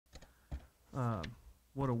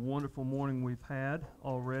What a wonderful morning we've had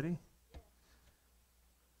already.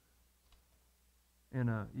 And,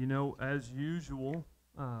 as usual,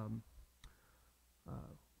 I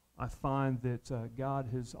find that God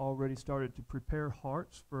has already started to prepare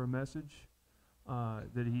hearts for a message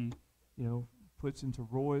that He, puts into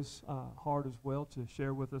Roy's heart as well to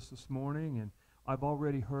share with us this morning. And I've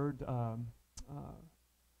already heard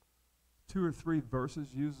 2 or 3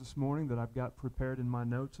 verses used this morning that I've got prepared in my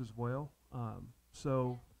notes as well.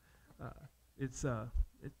 So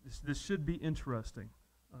this should be interesting.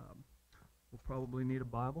 We'll probably need a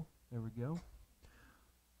Bible. There we go.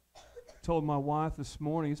 Told my wife this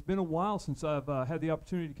morning, it's been a while since I've had the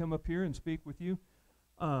opportunity to come up here and speak with you.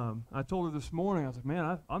 I told her this morning, I was like,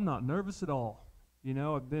 man, I'm not nervous at all.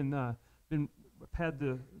 I've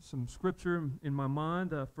had some scripture in my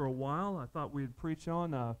mind for a while. I thought we'd preach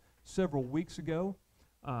on several weeks ago.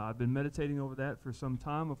 I've been meditating over that for some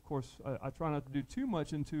time. Of course, I try not to do too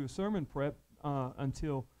much into a sermon prep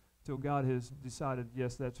until God has decided,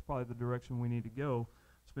 yes, that's probably the direction we need to go.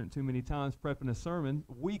 Spent too many times prepping a sermon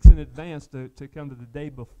weeks in advance to come to the day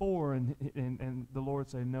before, and the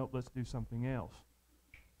Lord say, nope, let's do something else.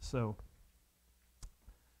 So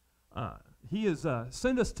He has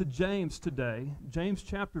sent us to James today, James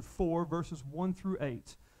chapter 4, verses 1 through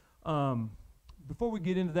 8. Before we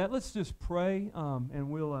get into that, let's just pray, and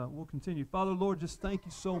we'll continue. Father, Lord, just thank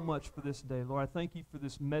you so much for this day. Lord, I thank you for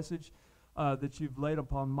this message that you've laid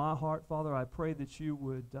upon my heart. Father, I pray that you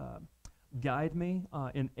would guide me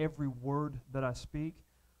in every word that I speak.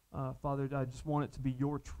 Father, I just want it to be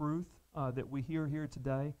your truth that we hear here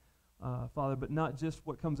today, Father, but not just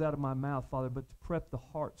what comes out of my mouth, Father, but to prep the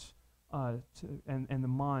hearts and the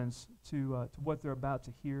minds to what they're about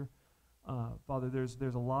to hear. Father,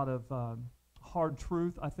 there's a lot of hard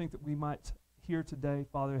truth I think that we might hear today.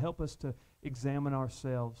 Father, help us to examine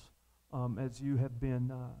ourselves as you have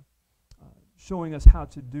been showing us how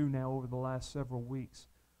to do now over the last several weeks.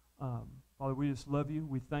 Father, we just love you.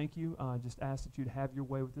 We thank you. Just ask that you'd have your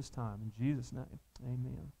way with this time. In Jesus' name,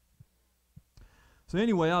 amen. So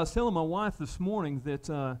anyway, I was telling my wife this morning that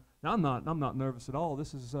I'm not nervous at all.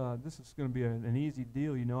 This is going to be an easy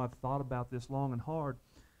deal. I've thought about this long and hard,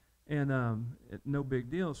 and no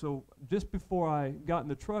big deal. So just before I got in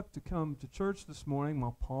the truck to come to church this morning,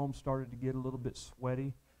 my palms started to get a little bit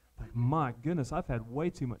sweaty. Like, my goodness, I've had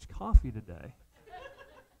way too much coffee today.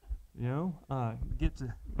 Get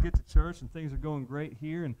to church and things are going great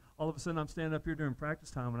here, and all of a sudden I'm standing up here during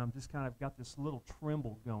practice time and I'm just kind of got this little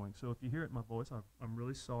tremble going. So if you hear it in my voice, I'm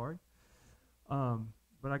really sorry.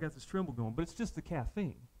 But I got this tremble going. But it's just the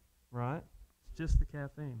caffeine, right? It's just the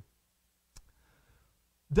caffeine.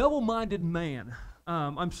 Double-minded man.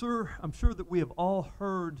 I'm sure that we have all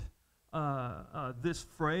heard this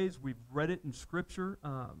phrase. We've read it in Scripture.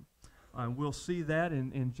 We'll see that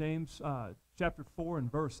in James chapter 4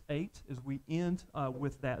 and verse 8 as we end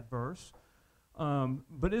with that verse.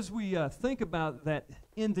 But as we think about that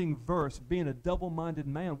ending verse, being a double-minded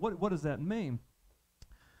man, what does that mean?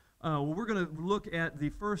 Well, we're going to look at the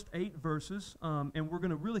first 8 verses, and we're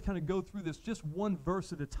going to really kind of go through this just one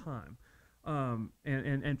verse at a time,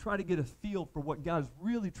 and try to get a feel for what God is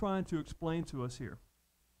really trying to explain to us here.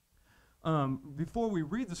 Before we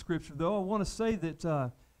read the Scripture, though, I want to say that,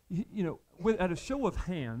 at a show of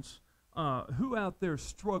hands, who out there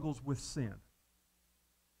struggles with sin?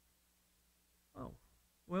 Oh,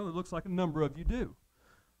 well, it looks like a number of you do.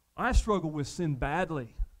 I struggle with sin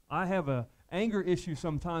badly. I have a anger issue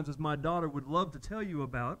sometimes, as my daughter would love to tell you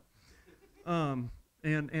about, and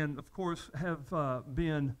of course have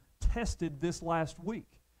been tested this last week.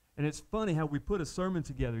 And it's funny how we put a sermon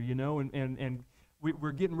together, and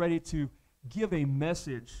we're getting ready to give a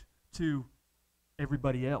message to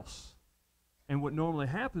everybody else. And what normally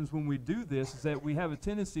happens when we do this is that we have a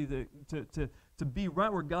tendency to be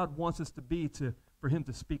right where God wants us to be, for Him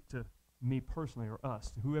to speak to me personally, or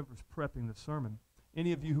us, to whoever's prepping the sermon.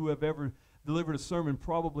 Any of you who have ever delivered a sermon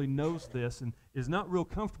probably knows this and is not real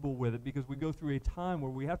comfortable with it, because we go through a time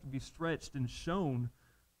where we have to be stretched and shown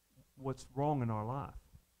what's wrong in our life.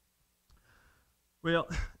 Well,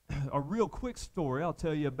 a real quick story I'll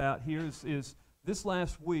tell you about here is this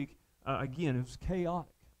last week. Again, it was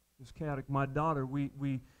chaotic. It was chaotic. My daughter, we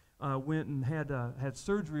went and had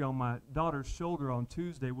surgery on my daughter's shoulder on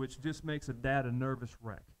Tuesday, which just makes a dad a nervous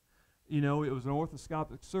wreck. It was an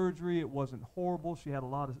orthoscopic surgery. It wasn't horrible. She had a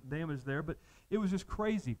lot of damage there, but it was just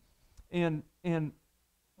crazy. And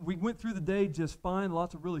we went through the day just fine.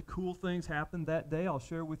 Lots of really cool things happened that day. I'll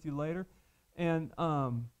share with you later. And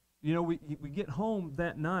we get home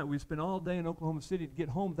that night. We spent all day in Oklahoma City to get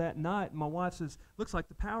home that night, and my wife says, looks like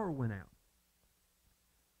the power went out.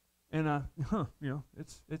 And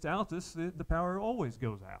it's out. The power always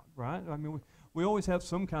goes out, right? I mean, we always have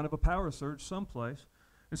some kind of a power surge someplace.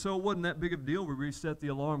 And so it wasn't that big of a deal. We reset the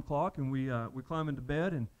alarm clock, and we climb into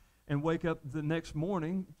bed and wake up the next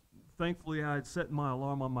morning. Thankfully, I had set my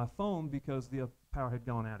alarm on my phone because the power had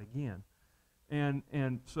gone out again.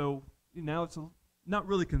 And so now it's not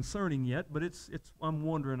really concerning yet, but I'm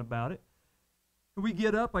wondering about it. We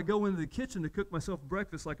get up, I go into the kitchen to cook myself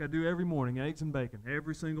breakfast like I do every morning, eggs and bacon,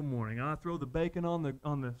 every single morning. I throw the bacon on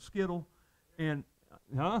the skittle, and,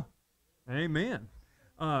 amen.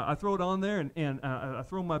 I throw it on there, and I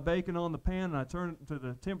throw my bacon on the pan, and I turn it to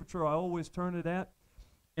the temperature I always turn it at.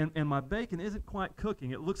 And my bacon isn't quite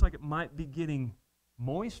cooking. It looks like it might be getting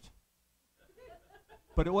moist,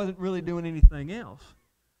 but it wasn't really doing anything else.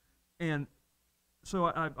 And so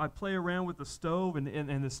I play around with the stove,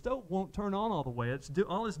 and the stove won't turn on all the way.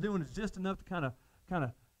 All it's doing is just enough to kind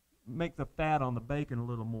of make the fat on the bacon a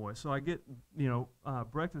little moist. So I get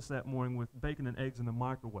breakfast that morning with bacon and eggs in the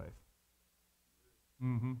microwave.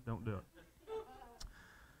 Don't do it.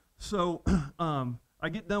 So I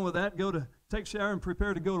get done with that, go to take a shower and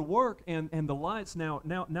prepare to go to work, and the lights now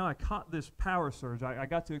I caught this power surge. I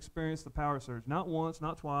got to experience the power surge, not once,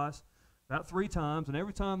 not twice, about 3 times, and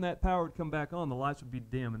every time that power would come back on, the lights would be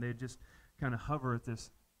dim, and they'd just kind of hover at this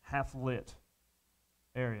half-lit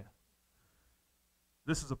area.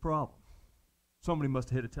 This is a problem. Somebody must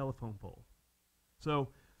have hit a telephone pole. So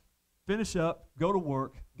finish up, go to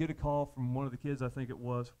work, get a call from one of the kids, I think it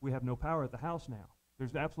was, we have no power at the house now.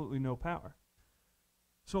 There's absolutely no power.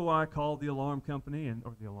 So I called the alarm company,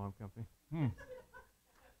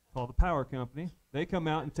 call the power company. They come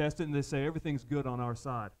out and test it, and they say everything's good on our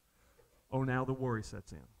side. Oh, now the worry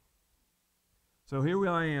sets in. So here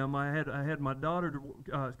I am. I had my daughter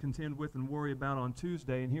to contend with and worry about on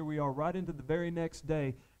Tuesday, and here we are right into the very next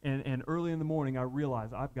day, and early in the morning I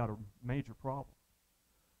realized I've got a major problem.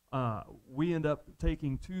 We end up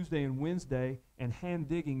taking Tuesday and Wednesday and hand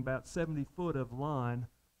digging about 70 foot of line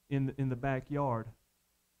in the backyard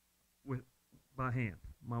by hand.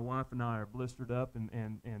 My wife and I are blistered up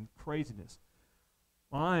and craziness.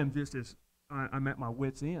 I am just I'm at my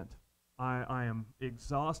wit's end. I am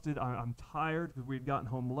exhausted. I'm tired because we had gotten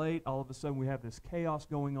home late. All of a sudden we have this chaos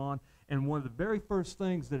going on, and one of the very first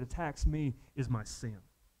things that attacks me is my sin.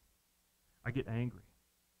 I get angry.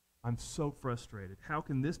 I'm so frustrated. How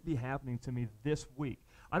can this be happening to me this week?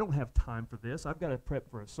 I don't have time for this. I've got to prep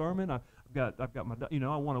for a sermon. I've got my,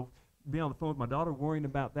 I want to be on the phone with my daughter worrying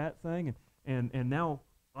about that thing, and now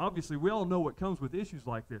obviously we all know what comes with issues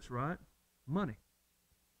like this, right? Money.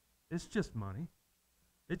 It's just money.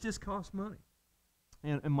 It just costs money.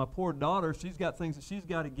 And my poor daughter, she's got things that she's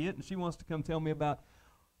got to get, and she wants to come tell me about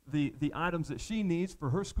the items that she needs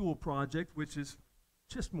for her school project, which is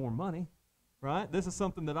just more money, right? This is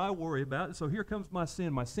something that I worry about. So here comes my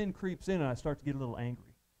sin. My sin creeps in, and I start to get a little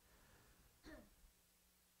angry.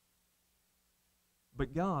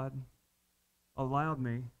 But God allowed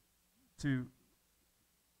me to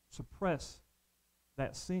suppress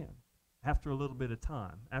that sin after a little bit of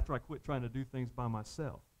time, after I quit trying to do things by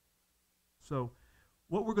myself. So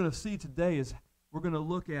what we're going to see today is we're going to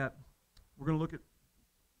look at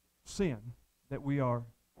sin, that we are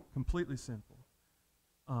completely sinful.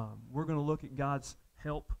 We're going to look at God's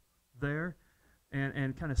help there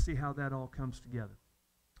and kind of see how that all comes together.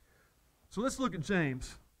 So let's look at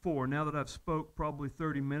James 4. Now that I've spoke probably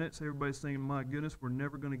 30 minutes, everybody's thinking, my goodness, we're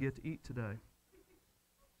never going to get to eat today.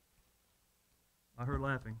 I heard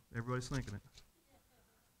laughing. Everybody's thinking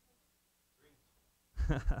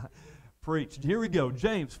it. Preached. Here we go.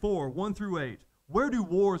 James 4, 1 through 8. Where do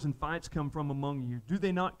wars and fights come from among you? Do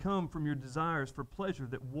they not come from your desires for pleasure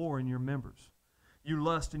that war in your members? You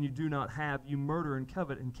lust and you do not have. You murder and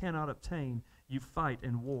covet and cannot obtain. You fight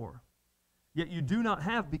and war. Yet you do not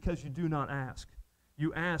have because you do not ask.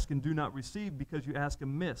 You ask and do not receive because you ask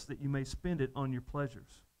amiss, that you may spend it on your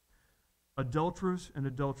pleasures. Adulterers and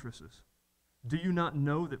adulteresses, do you not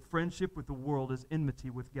know that friendship with the world is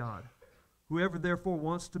enmity with God? Whoever therefore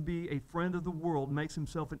wants to be a friend of the world makes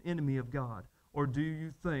himself an enemy of God. Or do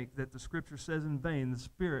you think that the Scripture says in vain, the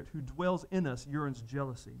Spirit who dwells in us yearns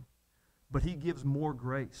jealousy? But he gives more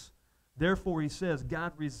grace. Therefore he says,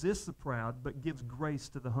 God resists the proud, but gives grace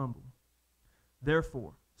to the humble.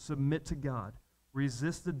 Therefore, submit to God.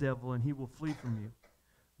 Resist the devil, and he will flee from you.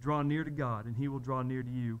 Draw near to God, and he will draw near to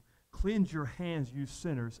you. Cleanse your hands, you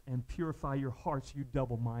sinners, and purify your hearts, you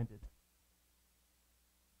double-minded.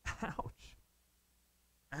 Ouch.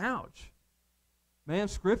 Ouch. Man,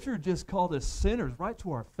 Scripture just called us sinners right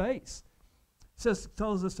to our face. It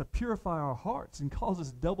tells us to purify our hearts and calls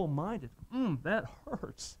us double-minded. That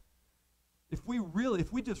hurts. If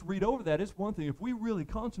we just read over that, it's one thing. If we really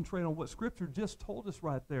concentrate on what Scripture just told us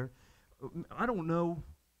right there, I don't know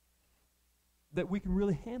that we can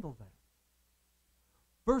really handle that.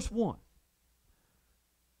 Verse 1.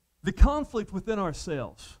 The conflict within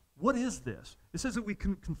ourselves. What is this? It says that we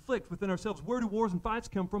conflict within ourselves. Where do wars and fights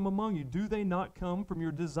come from among you? Do they not come from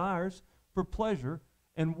your desires for pleasure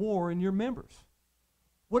and war in your members?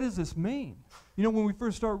 What does this mean? You know, when we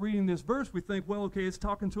first start reading this verse, we think, well, okay, it's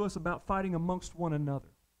talking to us about fighting amongst one another.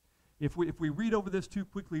 If we read over this too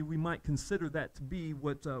quickly, we might consider that to be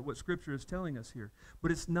what Scripture is telling us here.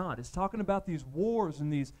 But it's not. It's talking about these wars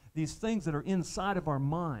and these things that are inside of our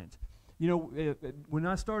mind. You know, when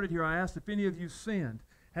I started here, I asked if any of you sinned,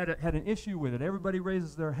 had an issue with it. Everybody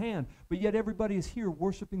raises their hand, but yet everybody is here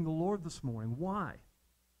worshiping the Lord this morning. Why?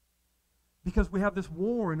 Because we have this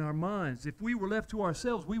war in our minds. If we were left to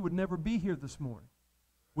ourselves, we would never be here this morning.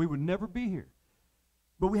 We would never be here.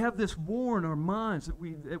 But we have this war in our minds that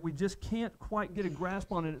we just can't quite get a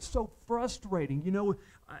grasp on, and it's so frustrating. You know,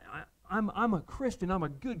 I'm a Christian. I'm a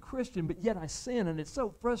good Christian, but yet I sin, and it's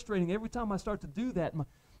so frustrating. Every time I start to do that,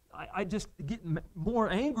 I just get more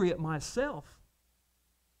angry at myself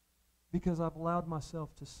because I've allowed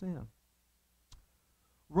myself to sin.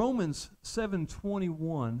 Romans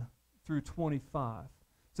 7:21 through 25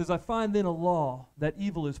 says, I find then a law that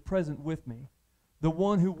evil is present with me, the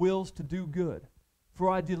one who wills to do good. For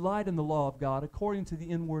I delight in the law of God according to the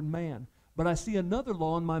inward man. But I see another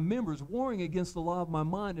law in my members, warring against the law of my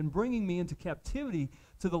mind and bringing me into captivity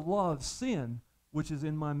to the law of sin, which is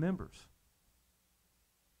in my members.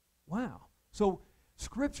 Wow. So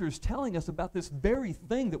Scripture is telling us about this very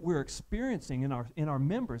thing that we're experiencing in our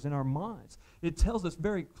members, in our minds. It tells us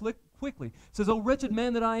very quickly. It says, O wretched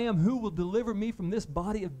man that I am, who will deliver me from this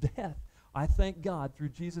body of death? I thank God through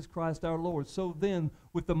Jesus Christ our Lord. So then,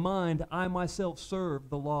 with the mind, I myself serve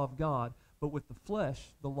the law of God, but with the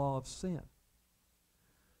flesh, the law of sin.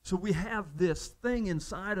 So we have this thing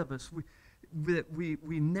inside of us that we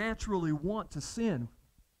naturally want to sin.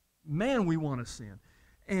 Man, we want to sin.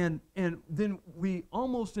 And then we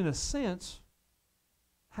almost, in a sense,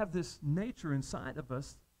 have this nature inside of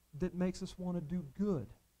us that makes us want to do good.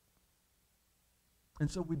 And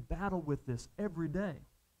so we battle with this every day.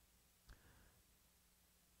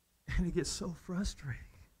 And it gets so frustrating.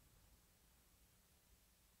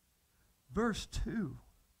 Verse 2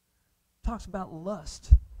 talks about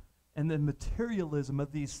lust and the materialism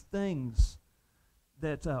of these things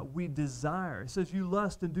that we desire. It says, you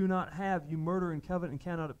lust and do not have, you murder and covet and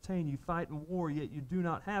cannot obtain, you fight and war, yet you do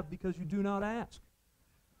not have because you do not ask.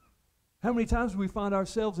 How many times do we find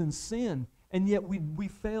ourselves in sin, and yet we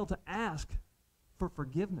fail to ask for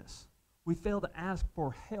forgiveness? We fail to ask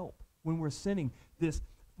for help when we're sinning.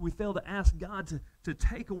 We fail to ask God to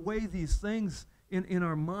take away these things in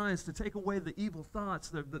our minds, to take away the evil thoughts,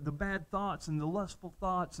 the bad thoughts, and the lustful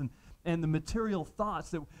thoughts, and the material thoughts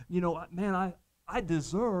that, you know, man, I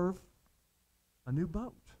deserve a new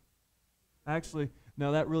boat. Actually,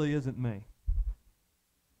 no, that really isn't me.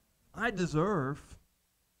 I deserve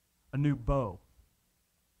a new bow.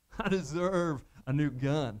 I deserve a new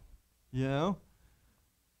gun, you know?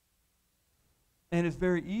 And it's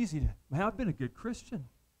very easy to, man, I've been a good Christian.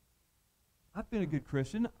 I've been a good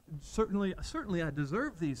Christian. Certainly I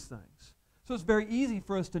deserve these things. So it's very easy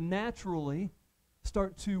for us to naturally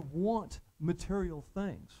start to want material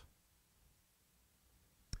things.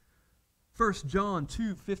 1 John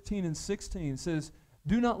 2:15 and 16 says,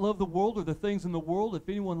 do not love the world or the things in the world. If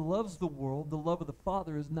anyone loves the world, the love of the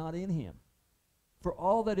Father is not in him. For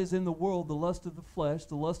all that is in the world, the lust of the flesh,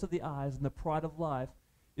 the lust of the eyes, and the pride of life,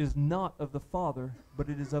 is not of the Father, but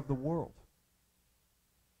it is of the world.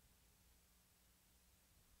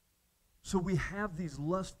 So we have these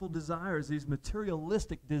lustful desires, these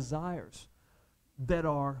materialistic desires that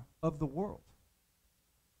are of the world.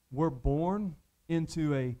 We're born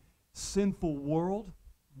into a sinful world.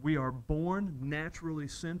 We are born naturally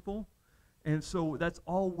sinful. And so that's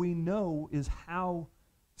all we know is how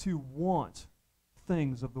to want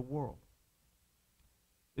things of the world.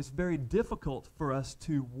 It's very difficult for us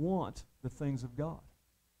to want the things of God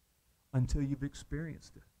until you've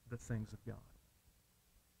experienced it, the things of God.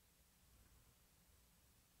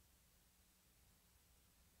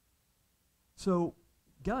 So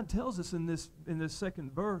God tells us in this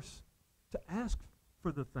second verse to ask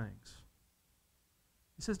for the things.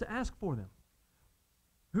 He says to ask for them.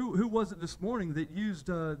 Who was it this morning that used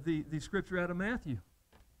the scripture out of Matthew?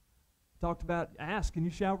 Talked about ask and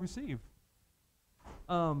you shall receive.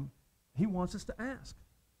 He wants us to ask.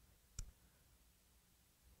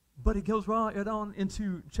 But he goes right on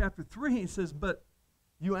into chapter 3. He says, but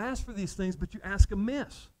you ask for these things, but you ask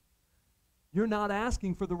amiss. You're not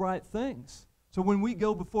asking for the right things. So when we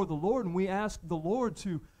go before the Lord and we ask the Lord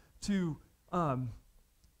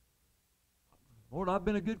Lord, I've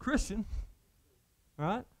been a good Christian,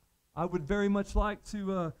 right? I would very much like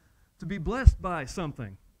to be blessed by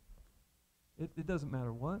something. It doesn't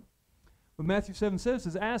matter what. But Matthew 7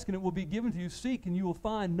 says, ask and it will be given to you, seek and you will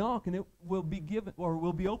find, knock and it will be given or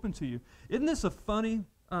will be open to you. Isn't this a funny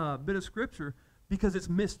bit of Scripture? Because it's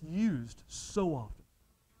misused so often.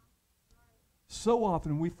 So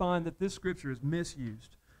often we find that this Scripture is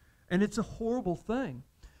misused. And it's a horrible thing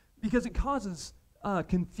because it causes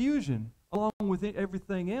confusion along with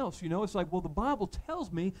everything else. You know, it's like, well, the Bible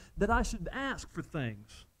tells me that I should ask for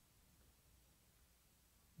things.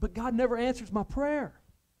 But God never answers my prayer.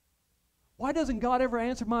 Why doesn't God ever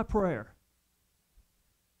answer my prayer?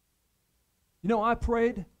 You know, I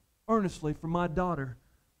prayed earnestly for my daughter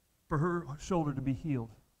for her shoulder to be healed.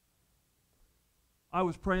 I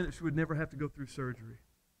was praying that she would never have to go through surgery.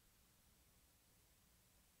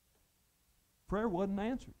 Prayer wasn't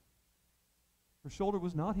answered. Her shoulder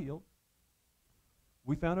was not healed.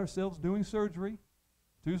 We found ourselves doing surgery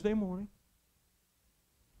Tuesday morning.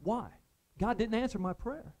 Why? God didn't answer my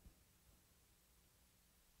prayer.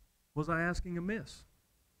 Was I asking amiss?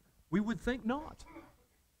 We would think not.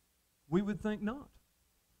 We would think not.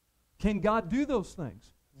 Can God do those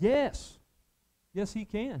things? Yes. Yes, He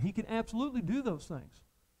can. He can absolutely do those things.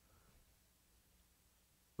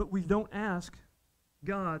 But we don't ask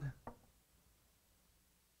God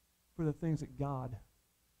for the things that God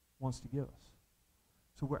wants to give us.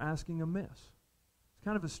 So we're asking amiss. It's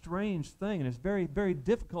kind of a strange thing, and it's very, very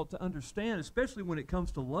difficult to understand, especially when it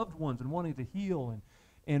comes to loved ones and wanting to heal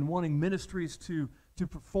and wanting ministries to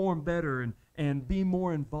perform better and be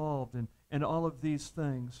more involved and all of these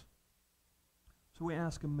things. So we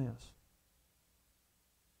ask amiss.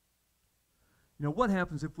 You know, what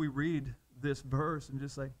happens if we read this verse and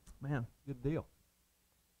just say, man, good deal?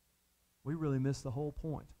 We really miss the whole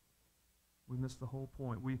point. We miss the whole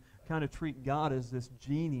point. We kind of treat God as this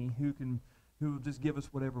genie who will just give us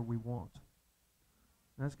whatever we want.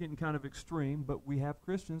 And that's getting kind of extreme, but we have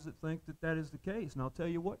Christians that think that that is the case. And I'll tell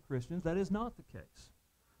you what, Christians, that is not the case.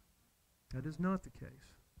 That is not the case.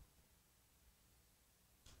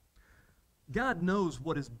 God knows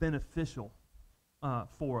what is beneficial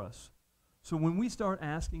for us. So when we start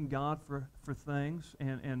asking God for things,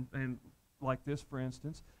 and like this, for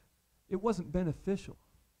instance, it wasn't beneficial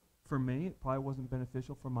for me. It probably wasn't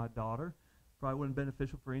beneficial for my daughter. Probably wasn't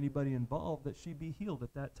beneficial for anybody involved that she be healed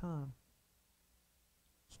at that time.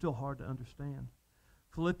 Still hard to understand.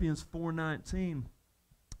 Philippians 4:19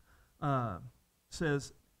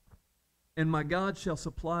 says, and my God shall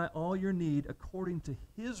supply all your need according to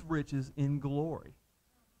His riches in glory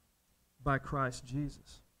by Christ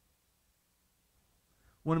Jesus.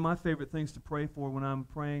 One of my favorite things to pray for when I'm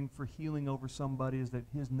praying for healing over somebody is that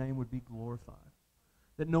His name would be glorified.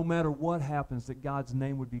 That no matter what happens, that God's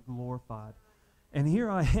name would be glorified. And here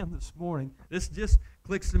I am this morning. This just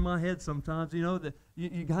clicks in my head sometimes, you know, that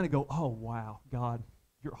you kind of go, oh, wow, God,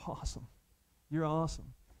 you're awesome. You're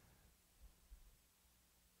awesome.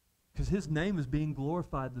 Because His name is being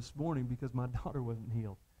glorified this morning because my daughter wasn't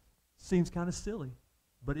healed. Seems kind of silly,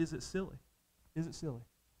 but is it silly? Is it silly?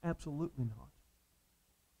 Absolutely not.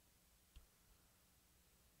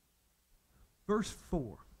 Verse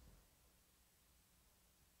 4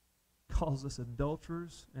 calls us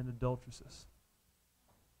adulterers and adulteresses.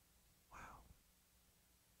 Wow.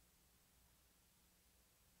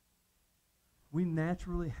 We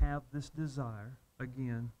naturally have this desire,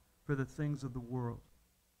 again, for the things of the world.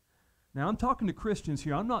 Now, I'm talking to Christians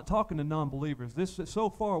here. I'm not talking to non-believers. So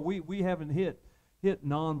far, we haven't hit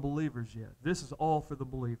non-believers yet. This is all for the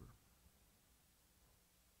believer.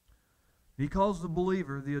 He calls the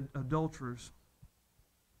believer the adulterers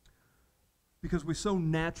because we so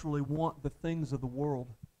naturally want the things of the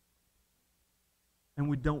world and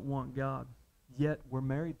we don't want God, yet we're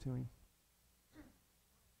married to Him.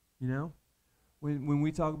 You know? When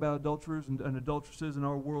we talk about adulterers and adulteresses in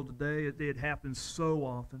our world today, it happens so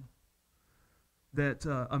often that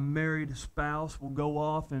a married spouse will go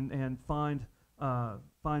off and find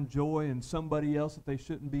joy in somebody else that they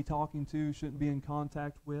shouldn't be talking to, shouldn't be in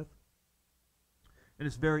contact with. And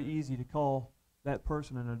it's very easy to call that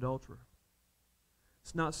person an adulterer.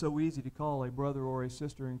 It's not so easy to call a brother or a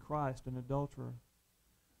sister in Christ an adulterer.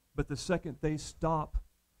 But the second they stop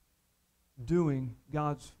doing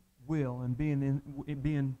God's will and being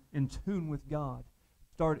in tune with God,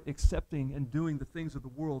 start accepting and doing the things of the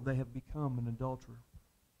world, they have become an adulterer.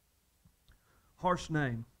 Harsh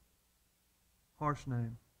name. Harsh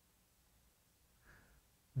name.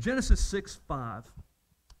 Genesis 6:5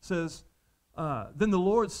 says, Then the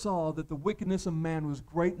Lord saw that the wickedness of man was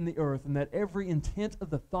great in the earth, and that every intent of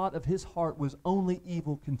the thought of his heart was only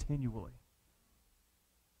evil continually.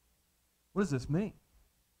 What does this mean?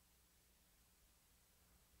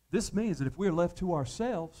 This means that if we are left to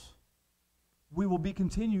ourselves, we will be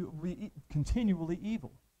continually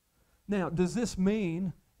evil. Now, does this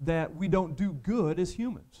mean that we don't do good as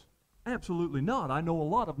humans? Absolutely not. I know a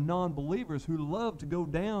lot of non-believers who love to go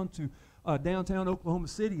down to downtown Oklahoma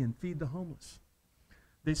City and feed the homeless.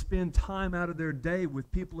 They spend time out of their day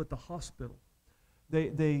with people at the hospital.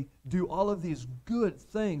 They do all of these good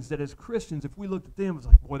things that as Christians, if we looked at them, it's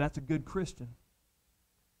like, boy, that's a good Christian.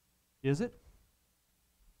 Is it?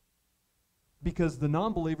 Because the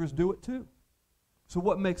non-believers do it too. So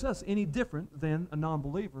what makes us any different than a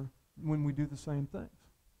non-believer when we do the same things?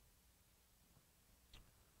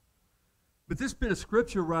 But this bit of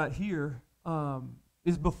scripture right here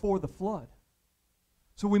is before the flood.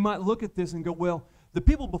 So we might look at this and go, well, the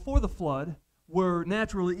people before the flood were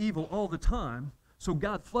naturally evil all the time, so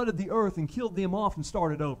God flooded the earth and killed them off and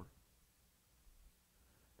started over.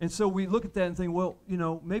 And so we look at that and think, well, you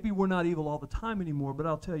know, maybe we're not evil all the time anymore, but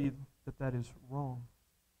I'll tell you that that is wrong.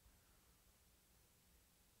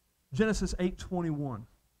 Genesis 8:21.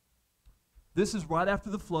 This is right after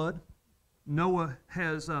the flood. Noah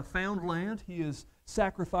has found land. He is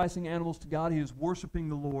sacrificing animals to God. He is worshiping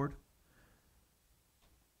the Lord.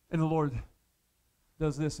 And the Lord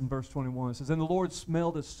does this in verse 21. It says, "And the Lord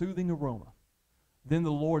smelled a soothing aroma. Then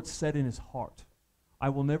the Lord said in his heart, I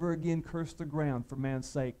will never again curse the ground for man's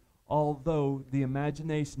sake, although the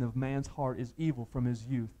imagination of man's heart is evil from his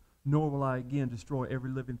youth, nor will I again destroy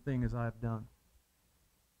every living thing as I have done."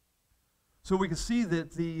 So we can see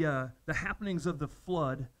that the happenings of the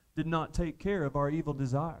flood did not take care of our evil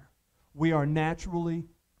desire. We are naturally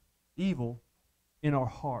evil in our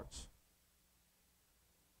hearts.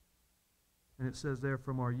 And it says there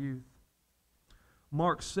from our youth.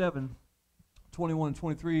 Mark 7:21 and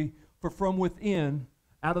 23, "For from within,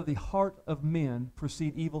 out of the heart of men,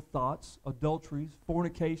 proceed evil thoughts, adulteries,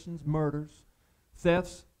 fornications, murders,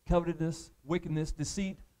 thefts, covetousness, wickedness,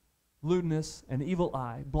 deceit, lewdness, an evil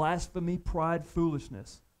eye, blasphemy, pride,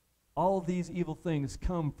 foolishness. All these evil things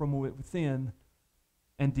come from within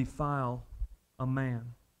and defile a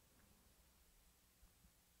man."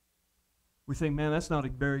 We think, man, that's not a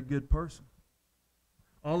very good person.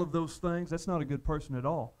 All of those things, that's not a good person at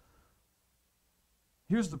all.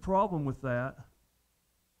 Here's the problem with that,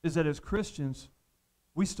 is that as Christians,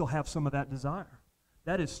 we still have some of that desire.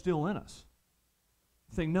 That is still in us.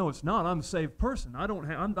 You think, no, it's not. I'm a saved person. I don't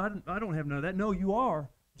have none of that. No, you are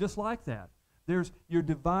just like that. You're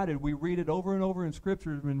divided. We read it over and over in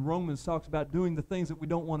Scripture when Romans talks about doing the things that we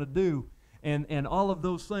don't want to do. And all of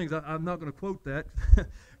those things, I'm not going to quote that.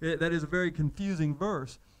 That is a very confusing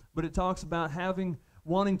verse. But it talks about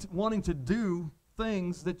wanting to do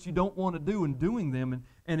things that you don't want to do and doing them.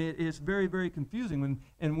 And it is very, very confusing.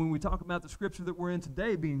 And when we talk about the Scripture that we're in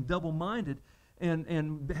today, being double-minded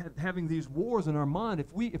and having these wars in our mind,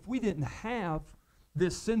 if we didn't have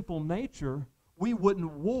this sinful nature, we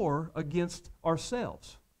wouldn't war against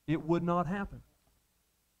ourselves. It would not happen.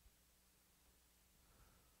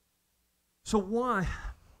 So why?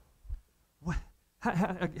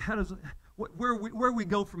 How does where we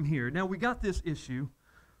go from here? Now we got this issue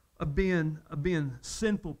of being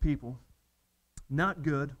sinful people, not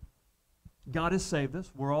good. God has saved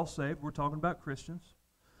us. We're all saved. We're talking about Christians.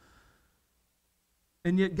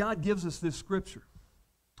 And yet God gives us this scripture.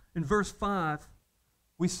 In verse 5,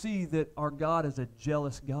 we see that our God is a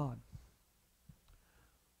jealous God.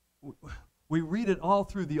 We read it all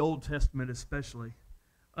through the Old Testament especially.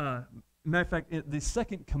 Matter of fact, the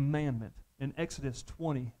second commandment in Exodus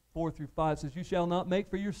 20:4-5 says, "You shall not make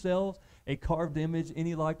for yourselves a carved image,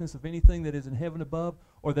 any likeness of anything that is in heaven above,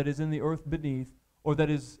 or that is in the earth beneath, or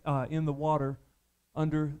that is in the water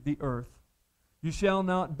under the earth. You shall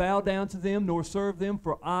not bow down to them, nor serve them,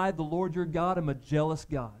 for I, the Lord your God, am a jealous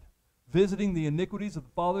God, visiting the iniquities of the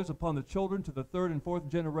fathers upon the children to the third and fourth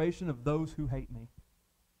generation of those who hate me."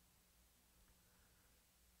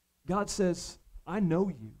 God says, I know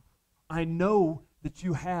you. I know that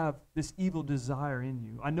you have this evil desire in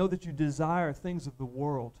you. I know that you desire things of the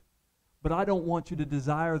world, but I don't want you to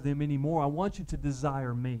desire them anymore. I want you to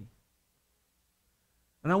desire me.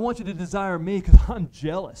 And I want you to desire me because I'm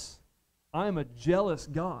jealous. I am a jealous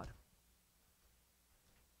God.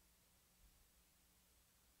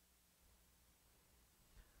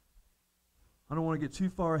 I don't want to get too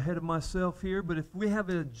far ahead of myself here, but if we have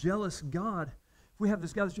a jealous God, if we have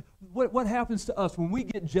this God, what happens to us when we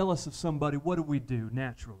get jealous of somebody? What do we do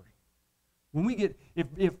naturally? When we get,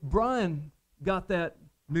 if Brian got that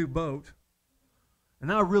new boat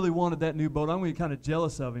And I really wanted that new boat. I'm going to be kind of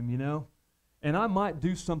jealous of him, you know. And I might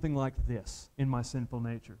do something like this in my sinful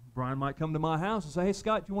nature. Brian might come to my house and say, hey,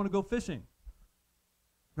 Scott, do you want to go fishing?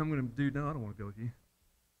 And I'm going to do, no, I don't want to go with you.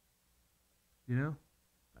 You know?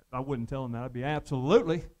 I wouldn't tell him that. I'd be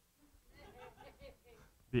absolutely.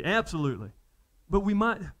 Be absolutely. But we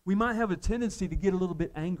might have a tendency to get a little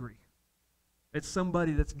bit angry at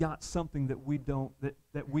somebody that's got something that we don't,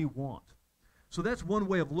 that we want. So that's one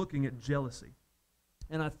way of looking at jealousy.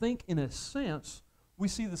 And I think, in a sense, we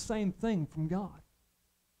see the same thing from God,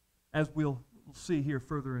 as we'll see here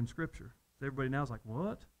further in Scripture. So everybody now is like,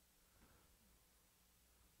 what?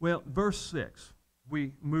 Well, verse 6.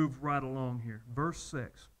 We move right along here. Verse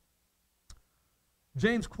 6.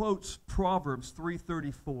 James quotes Proverbs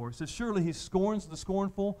 3:34. It says, surely he scorns the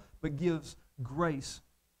scornful, but gives grace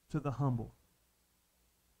to the humble.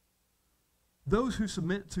 Those who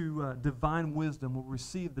submit to divine wisdom will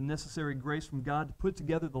receive the necessary grace from God to put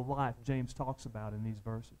together the life James talks about in these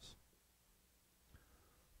verses.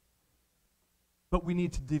 But we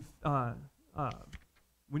need to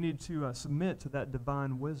submit to that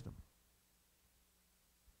divine wisdom.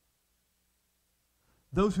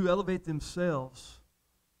 Those who elevate themselves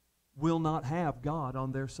will not have God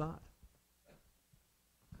on their side.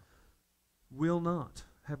 Will not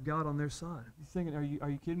have God on their side. You're thinking, are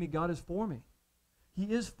you kidding me? God is for me. He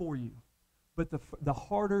is for you. But the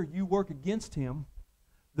harder you work against him,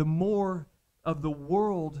 the more of the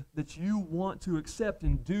world that you want to accept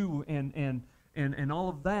and do and all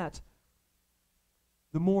of that,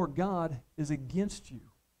 the more God is against you.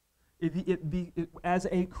 As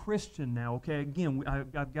a Christian now, okay, again,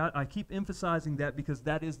 I keep emphasizing that because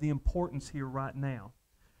that is the importance here right now.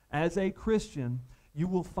 As a Christian, you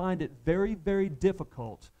will find it very, very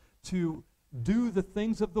difficult to do the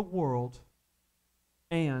things of the world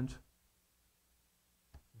and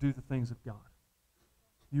do the things of God.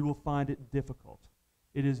 You will find it difficult.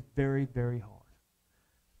 It is very, very hard.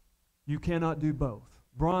 You cannot do both.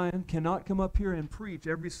 Brian cannot come up here and preach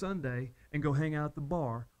every Sunday and go hang out at the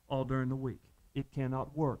bar all during the week. It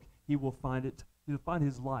cannot work. He'll find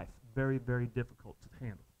his life very, very difficult to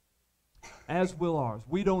handle. As will ours.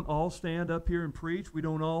 We don't all stand up here and preach. We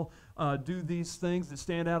don't all do these things that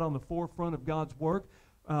stand out on the forefront of God's work.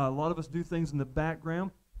 A lot of us do things in the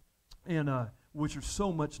background, and which are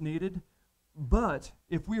so much needed. But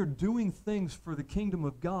if we are doing things for the kingdom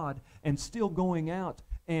of God and still going out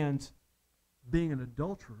and being an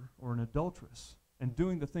adulterer or an adulteress and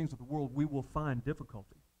doing the things of the world, we will find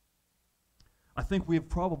difficulty. I think we have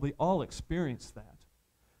probably all experienced that.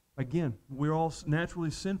 Again, we're all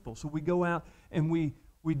naturally sinful, so we go out and we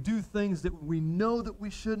do things that we know that we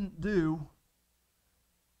shouldn't do,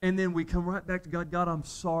 and then we come right back to God. God, I'm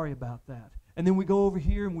sorry about that. And then we go over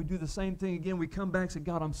here and we do the same thing again. We come back and say,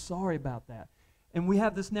 God, I'm sorry about that. And we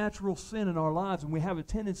have this natural sin in our lives, and we have a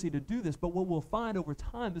tendency to do this. But what we'll find over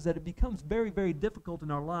time is that it becomes very, very difficult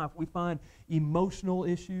in our life. We find emotional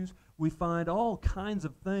issues. We find all kinds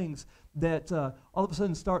of things that all of a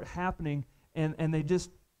sudden start happening, and it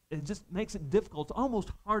just makes it difficult. It's almost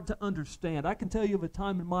hard to understand. I can tell you of a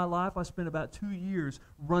time in my life I spent about 2 years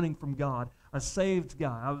running from God. A saved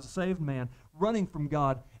guy. I was a saved man running from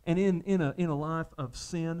God and in a life of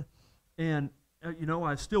sin. And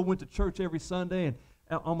I still went to church every Sunday, and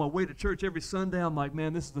on my way to church every Sunday, I'm like,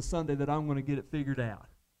 man, this is the Sunday that I'm going to get it figured out.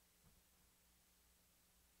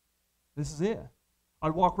 This is it.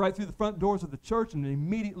 I'd walk right through the front doors of the church and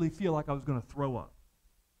immediately feel like I was going to throw up.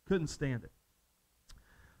 Couldn't stand it.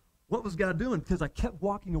 What was God doing? Because I kept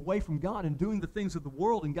walking away from God and doing the things of the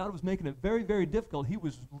world, and God was making it very, very difficult. He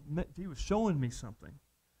was showing me something.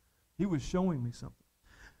 He was showing me something.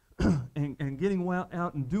 and getting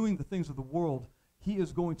out and doing the things of the world, he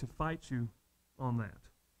is going to fight you on that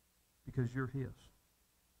because you're his.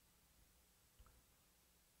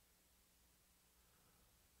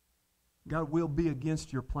 God will be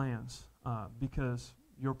against your plans because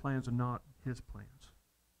your plans are not his plans.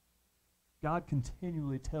 God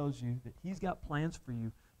continually tells you that he's got plans for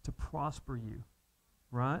you to prosper you,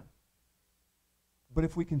 right? But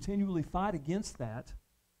if we continually fight against that,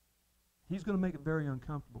 he's going to make it very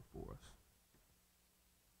uncomfortable for us.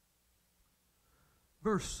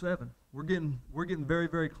 Verse 7. We're getting very,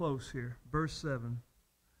 very close here. Verse 7.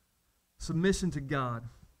 Submission to God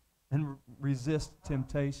and resist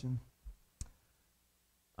temptation.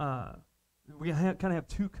 We kind of have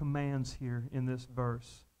two commands here in this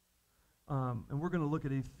verse. And we're going to look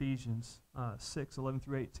at Ephesians 6, 11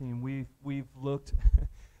 through 18. We've looked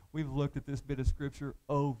at this bit of Scripture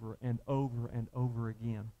over and over and over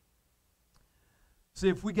again. See,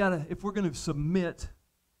 if we're going to submit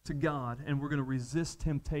to God and we're going to resist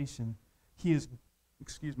temptation, he is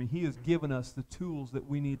He has given us the tools that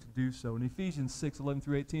we need to do so. In Ephesians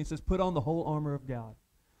 6:11-18, it says, "Put on the whole armor of God,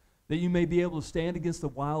 that you may be able to stand against the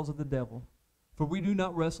wiles of the devil. For we do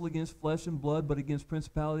not wrestle against flesh and blood, but against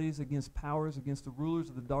principalities, against powers, against the rulers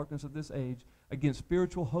of the darkness of this age, against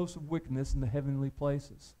spiritual hosts of wickedness in the heavenly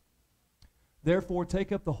places. Therefore,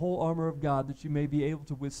 take up the whole armor of God, that you may be able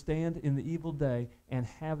to withstand in the evil day, and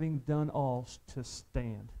having done all, to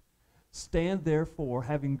stand. Stand therefore,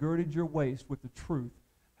 having girded your waist with the truth,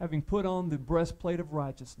 having put on the breastplate of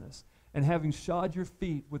righteousness, and having shod your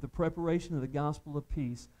feet with the preparation of the gospel of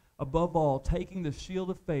peace, above all, taking the shield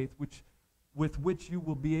of faith, with which you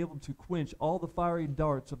will be able to quench all the fiery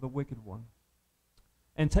darts of the wicked one.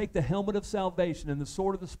 And take the helmet of salvation and the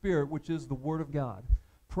sword of the Spirit, which is the word of God,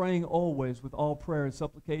 praying always with all prayer and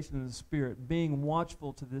supplication in the Spirit, being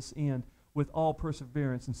watchful to this end with all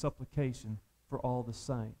perseverance and supplication for all the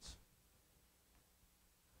saints."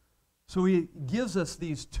 So he gives us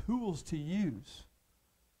these tools to use.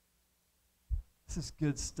 This is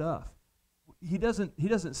good stuff. He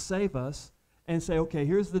doesn't save us and say, okay,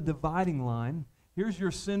 here's the dividing line. Here's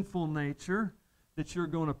your sinful nature that you're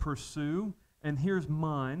going to pursue, and here's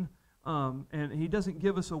mine. And he doesn't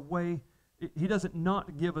give us a way. He doesn't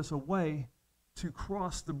not give us a way to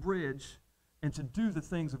cross the bridge and to do the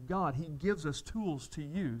things of God. He gives us tools to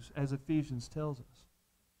use, as Ephesians tells us.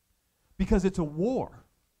 Because it's a war.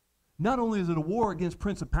 Not only is it a war against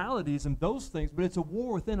principalities and those things, but it's a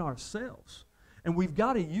war within ourselves. And we've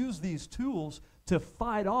got to use these tools to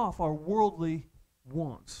fight off our worldly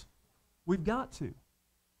wants. We've got to.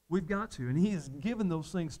 We've got to. And He has given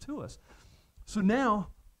those things to us. So now,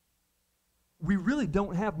 we really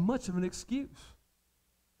don't have much of an excuse.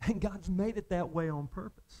 And God's made it that way on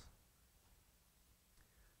purpose.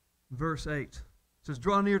 Verse 8 says,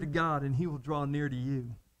 "Draw near to God, and He will draw near to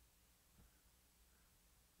you."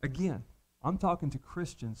 Again, I'm talking to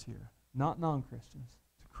Christians here, not non-Christians,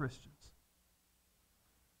 to Christians.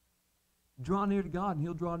 Draw near to God, and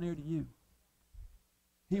He'll draw near to you.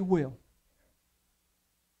 He will.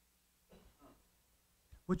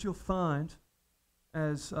 What you'll find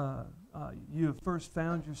as you have first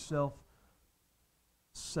found yourself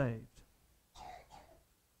saved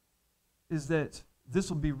is that this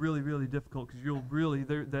will be really, really difficult, because you'll really,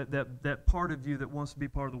 that part of you that wants to be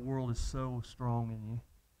part of the world is so strong in you,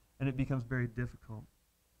 and it becomes very difficult.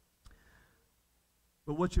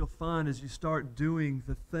 But what you'll find as you start doing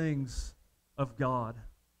the things of God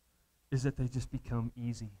is that they just become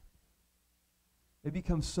easy. They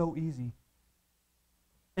become so easy.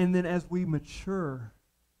 And then as we mature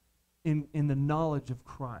in the knowledge of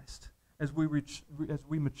Christ, as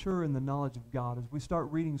we mature in the knowledge of God, as we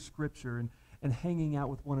start reading Scripture and hanging out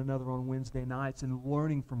with one another on Wednesday nights and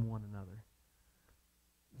learning from one another,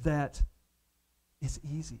 that it's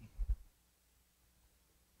easy.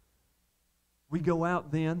 We go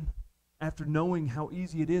out then, after knowing how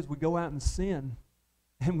easy it is, we go out and sin,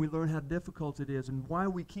 and we learn how difficult it is. And why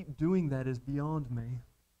we keep doing that is beyond me.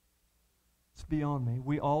 It's beyond me.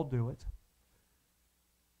 We all do it.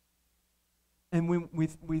 And when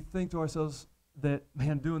we think to ourselves that,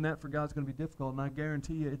 man, doing that for God's going to be difficult, and I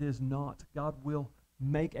guarantee you it is not. God will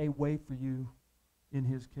make a way for you in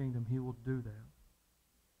His kingdom. He will do that.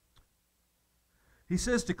 He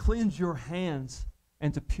says to cleanse your hands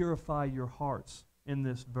and to purify your hearts in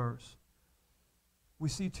this verse. We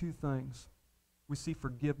see two things. We see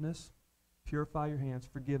forgiveness, purify your hands,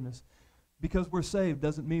 forgiveness. Because we're saved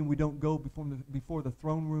doesn't mean we don't go before the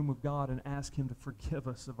throne room of God and ask Him to forgive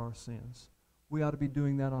us of our sins. We ought to be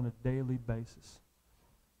doing that on a daily basis.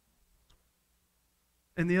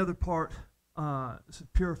 And the other part is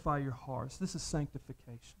purify your hearts. This is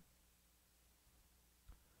sanctification.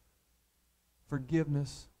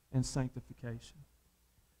 Forgiveness and sanctification.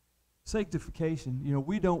 Sanctification,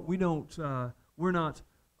 we're not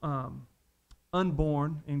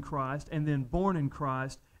unborn in Christ and then born in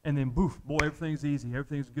Christ and then boy, everything's easy,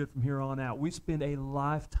 everything's good from here on out. We spend a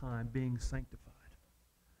lifetime being sanctified,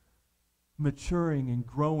 maturing and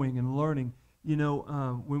growing and learning.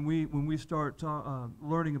 When we start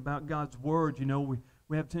learning about God's Word,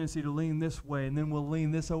 we have a tendency to lean this way, and then we'll lean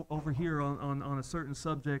this over here on a certain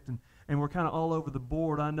subject, and we're kind of all over the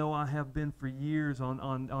board. I know I have been for years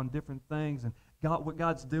on different things, and what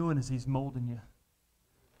God's doing is He's molding you.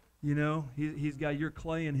 He's got your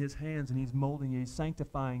clay in His hands, and He's molding you. He's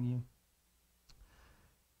sanctifying you.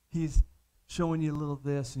 He's showing you a little of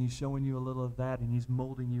this, and He's showing you a little of that, and He's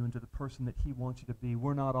molding you into the person that He wants you to be.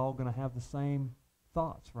 We're not all going to have the same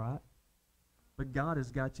thoughts, right? But God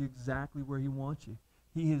has got you exactly where He wants you.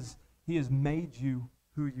 He has made you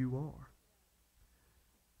who you are.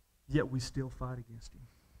 Yet we still fight against Him.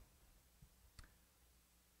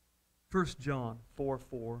 1 John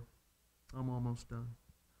 4:4. I'm almost done.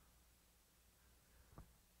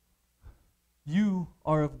 You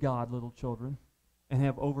are of God, little children, and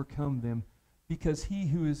have overcome them, because he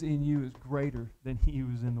who is in you is greater than he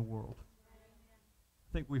who is in the world.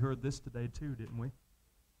 I think we heard this today too, didn't we?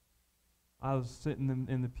 I was sitting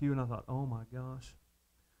in the pew and I thought, oh my gosh,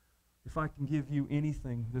 if I can give you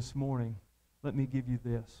anything this morning, let me give you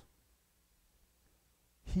this.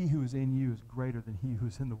 He who is in you is greater than he who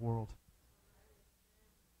is in the world.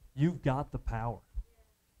 You've got the power.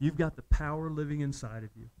 You've got the power living inside of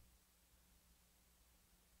you.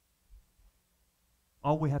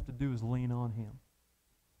 All we have to do is lean on him.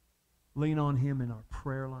 Lean on him in our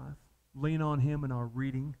prayer life. Lean on him in our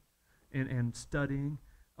reading and studying,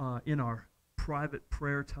 in our private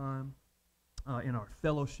prayer time, in our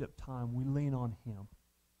fellowship time. We lean on him.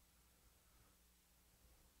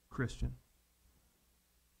 Christian,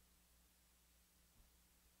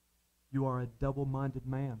 you are a double-minded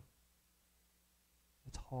man.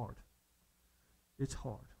 It's hard. It's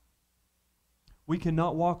hard. We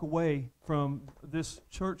cannot walk away from this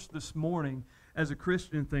church this morning as a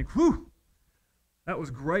Christian and think, whew, that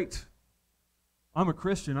was great. I'm a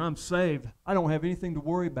Christian. I'm saved. I don't have anything to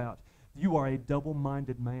worry about. You are a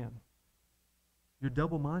double-minded man. You're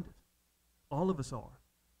double-minded. All of us are.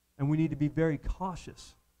 And we need to be very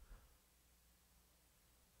cautious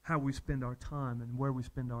how we spend our time and where we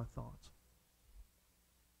spend our thoughts.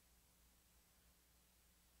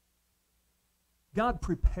 God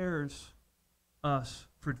prepares us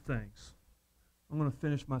for things. I'm going to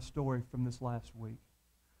finish my story from this last week.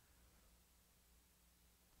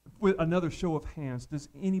 With another show of hands, does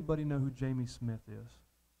anybody know who Jamie Smith is?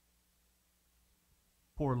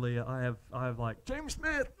 Poor Leah. I have like, Jamie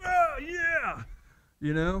Smith, oh yeah!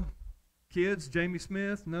 You know? Kids, Jamie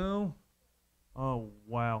Smith, no? Oh,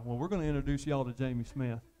 wow. Well, we're going to introduce y'all to Jamie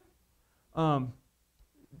Smith.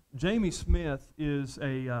 Jamie Smith is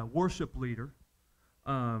a worship leader.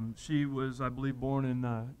 She was, I believe, born in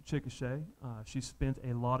Chickasha. She spent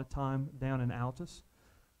a lot of time down in Altus.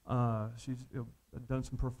 She's done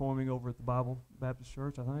some performing over at the Bible Baptist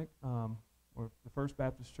Church, I think, or the First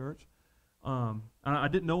Baptist Church. I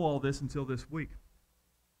didn't know all this until this week.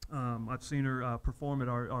 I've seen her perform at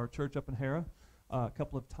our church up in Hera a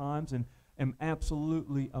couple of times, and am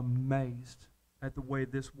absolutely amazed at the way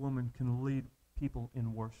this woman can lead people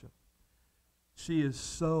in worship. She is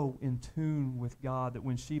so in tune with God that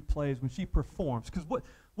when she plays, when she performs, because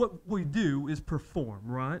what we do is perform,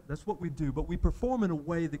 right? That's what we do, but we perform in a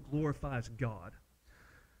way that glorifies God.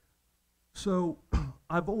 So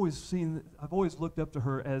I've always looked up to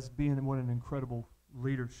her as being what an incredible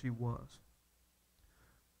leader she was.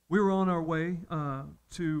 We were on our way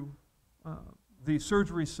to the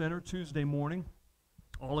surgery center Tuesday morning,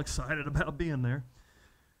 all excited about being there,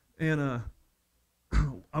 and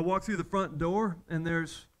I walk through the front door, and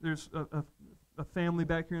there's a family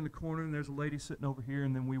back here in the corner, and there's a lady sitting over here,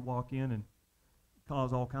 and then we walk in and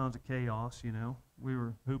cause all kinds of chaos, you know. We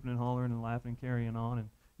were hooping and hollering and laughing and carrying on, and,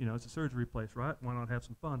 you know, it's a surgery place, right? Why not have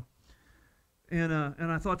some fun? And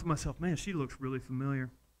I thought to myself, man, she looks really familiar.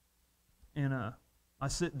 And I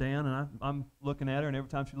sit down, and I'm looking at her, and every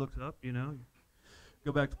time she looks up, you know, you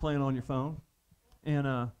go back to playing on your phone. And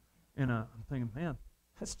I'm thinking, man,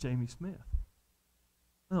 that's Jamie Smith.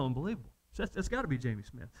 Oh, unbelievable. That's got to be Jamie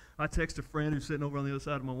Smith. I text a friend who's sitting over on the other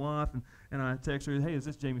side of my wife, and I text her, hey, is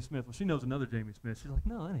this Jamie Smith? Well, she knows another Jamie Smith. She's like,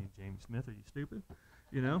 no, that ain't Jamie Smith. Are you stupid?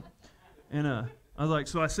 You know? And I was like,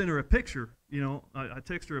 so I sent her a picture. You know, I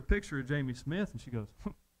text her a picture of Jamie Smith, and she goes,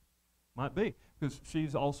 might be. Because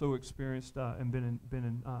she's also experienced and been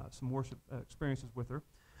in some worship experiences with her.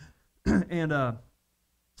 And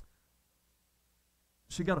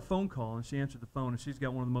she got a phone call, and she answered the phone, and she's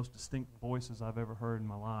got one of the most distinct voices I've ever heard in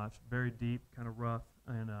my life. Very deep, kind of rough,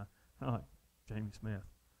 and I'm like, Jamie Smith.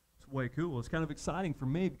 It's way cool. It's kind of exciting for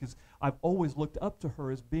me because I've always looked up to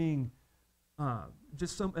her as being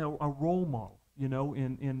just a role model, you know,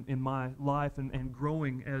 in my life and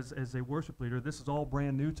growing as a worship leader. This is all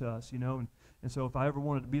brand new to us, you know, and so if I ever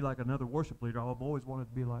wanted to be like another worship leader, I've always wanted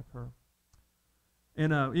to be like her.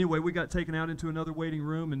 And anyway, we got taken out into another waiting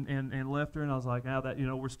room and left her, and I was like, that, you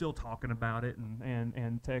know, we're still talking about it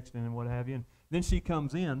and texting and what have you. And then she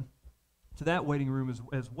comes in to that waiting room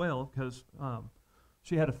as well because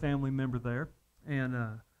she had a family member there, and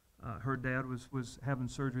her dad was having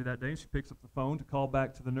surgery that day. And she picks up the phone to call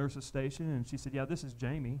back to the nurse's station, and she said, yeah, this is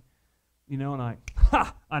Jamie, you know, and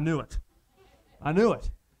I knew it. I knew it.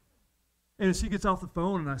 And she gets off the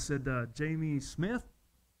phone, and I said, Jamie Smith?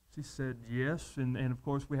 She said, yes, and of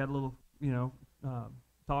course we had a little, you know,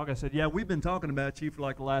 talk. I said, yeah, we've been talking about you for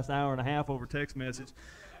like the last hour and a half over text message.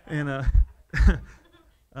 And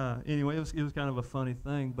anyway, it was kind of a funny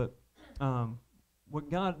thing. But what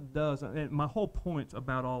God does, and my whole point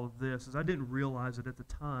about all of this is I didn't realize it at the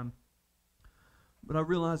time, but I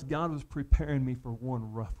realized God was preparing me for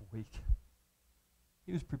one rough week.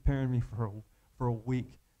 He was preparing me for a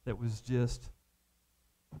week that was just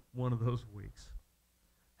one of those weeks.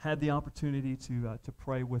 Had the opportunity to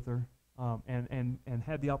pray with her, and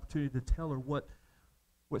had the opportunity to tell her what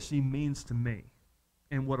she means to me,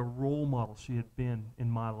 and what a role model she had been in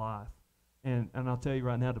my life. And I'll tell you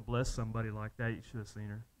right now, to bless somebody like that, you should have seen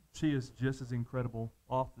her. She is just as incredible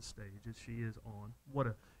off the stage as she is on. What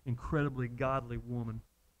an incredibly godly woman.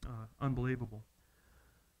 Unbelievable.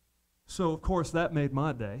 So, of course, that made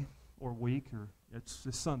my day, or week, or it's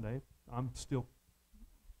Sunday. I'm still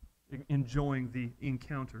enjoying the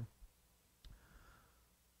encounter.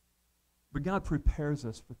 But God prepares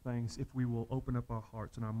us for things if we will open up our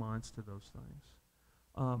hearts and our minds to those things.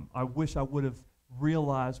 I wish I would have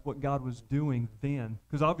realized what God was doing then,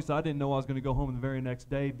 because obviously I didn't know I was going to go home the very next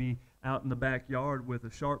day, be out in the backyard with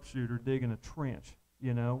a sharpshooter digging a trench,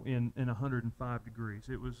 in 105 degrees.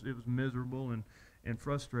 It was miserable and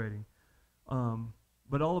frustrating.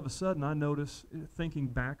 But all of a sudden, I noticed, thinking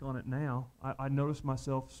back on it now, I noticed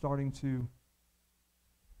myself starting to,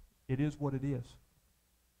 it is what it is.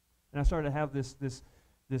 And I started to have this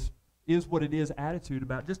is what it is attitude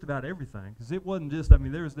about just about everything. Because it wasn't just,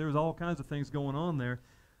 there was all kinds of things going on there,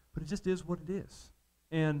 but it just is what it is.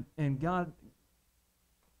 And God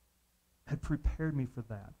had prepared me for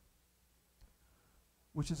that,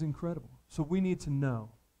 which is incredible. So we need to know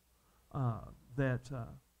that,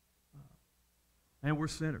 and we're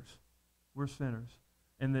sinners. We're sinners.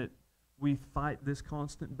 And that we fight this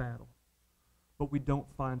constant battle, but we don't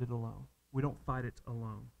find it alone. We don't fight it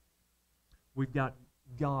alone. We've got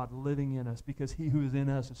God living in us, because he who is in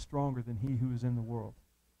us is stronger than he who is in the world.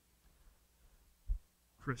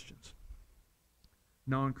 Christians.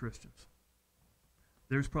 Non-Christians.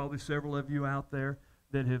 There's probably several of you out there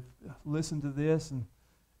that have listened to this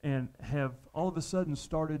and have all of a sudden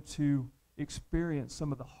started to experience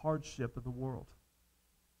some of the hardship of the world.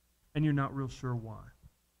 And you're not real sure why.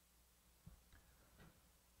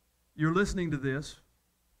 You're listening to this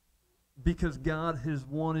because God has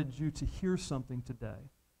wanted you to hear something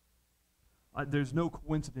today. There's no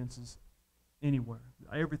coincidences anywhere.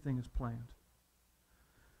 Everything is planned.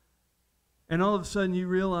 And all of a sudden you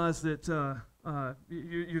realize that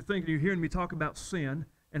you're hearing me talk about sin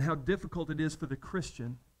and how difficult it is for the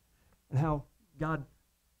Christian, and how God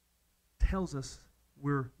tells us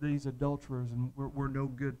we're these adulterers and we're no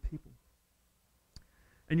good people.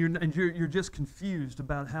 And you're just confused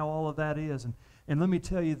about how all of that is. And let me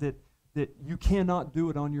tell you that you cannot do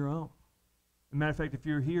it on your own. As a matter of fact, if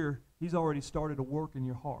you're here, he's already started a work in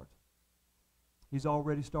your heart. He's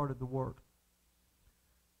already started the work.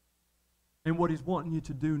 And what he's wanting you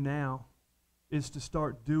to do now is to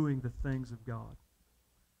start doing the things of God.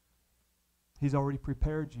 He's already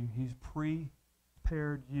prepared you. He's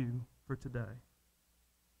prepared you for today.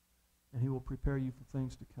 And he will prepare you for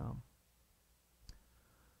things to come.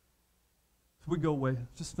 So we go away.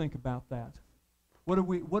 Just think about that. What are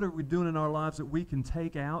we doing in our lives that we can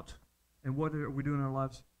take out, and what are we doing in our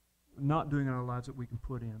lives, not doing in our lives, that we can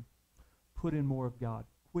put in? Put in more of God.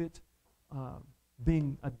 Quit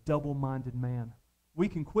being a double-minded man. We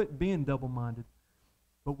can quit being double-minded,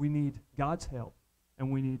 but we need God's help,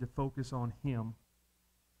 and we need to focus on him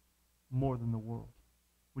more than the world.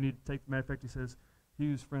 We need to take, matter of fact, he says, he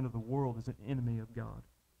who's friend of the world is an enemy of God.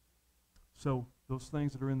 So those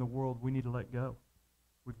things that are in the world, we need to let go.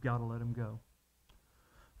 We've got to let them go.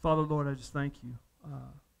 Father, Lord, I just thank you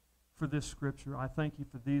for this scripture. I thank you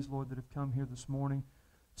for these, Lord, that have come here this morning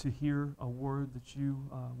to hear a word that you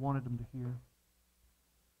wanted them to hear.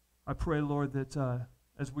 I pray, Lord, that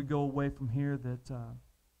as we go away from here, that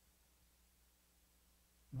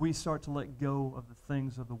we start to let go of the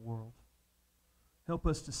things of the world. Help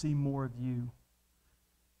us to see more of you.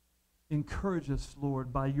 Encourage us,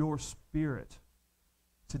 Lord, by your Spirit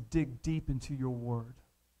to dig deep into your word.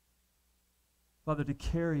 Father, to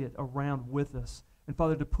carry it around with us. And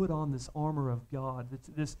Father, to put on this armor of God,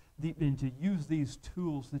 and to use these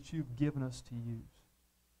tools that you've given us to use.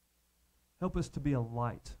 Help us to be a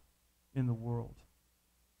light in the world,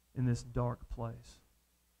 in this dark place.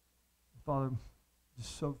 Father, I'm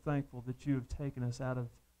just so thankful that you have taken us out of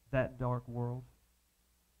that dark world,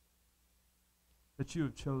 that you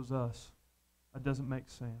have chose us. That doesn't make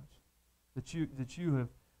sense. That you have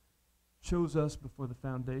chose us before the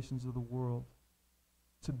foundations of the world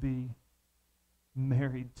to be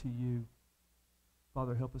married to you.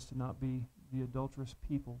 Father, help us to not be the adulterous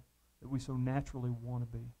people that we so naturally want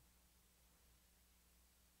to be.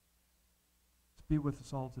 Just be with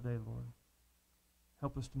us all today, Lord.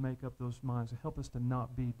 Help us to make up those minds. Help us to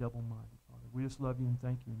not be double-minded, Father. We just love you and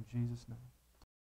thank you in Jesus' name.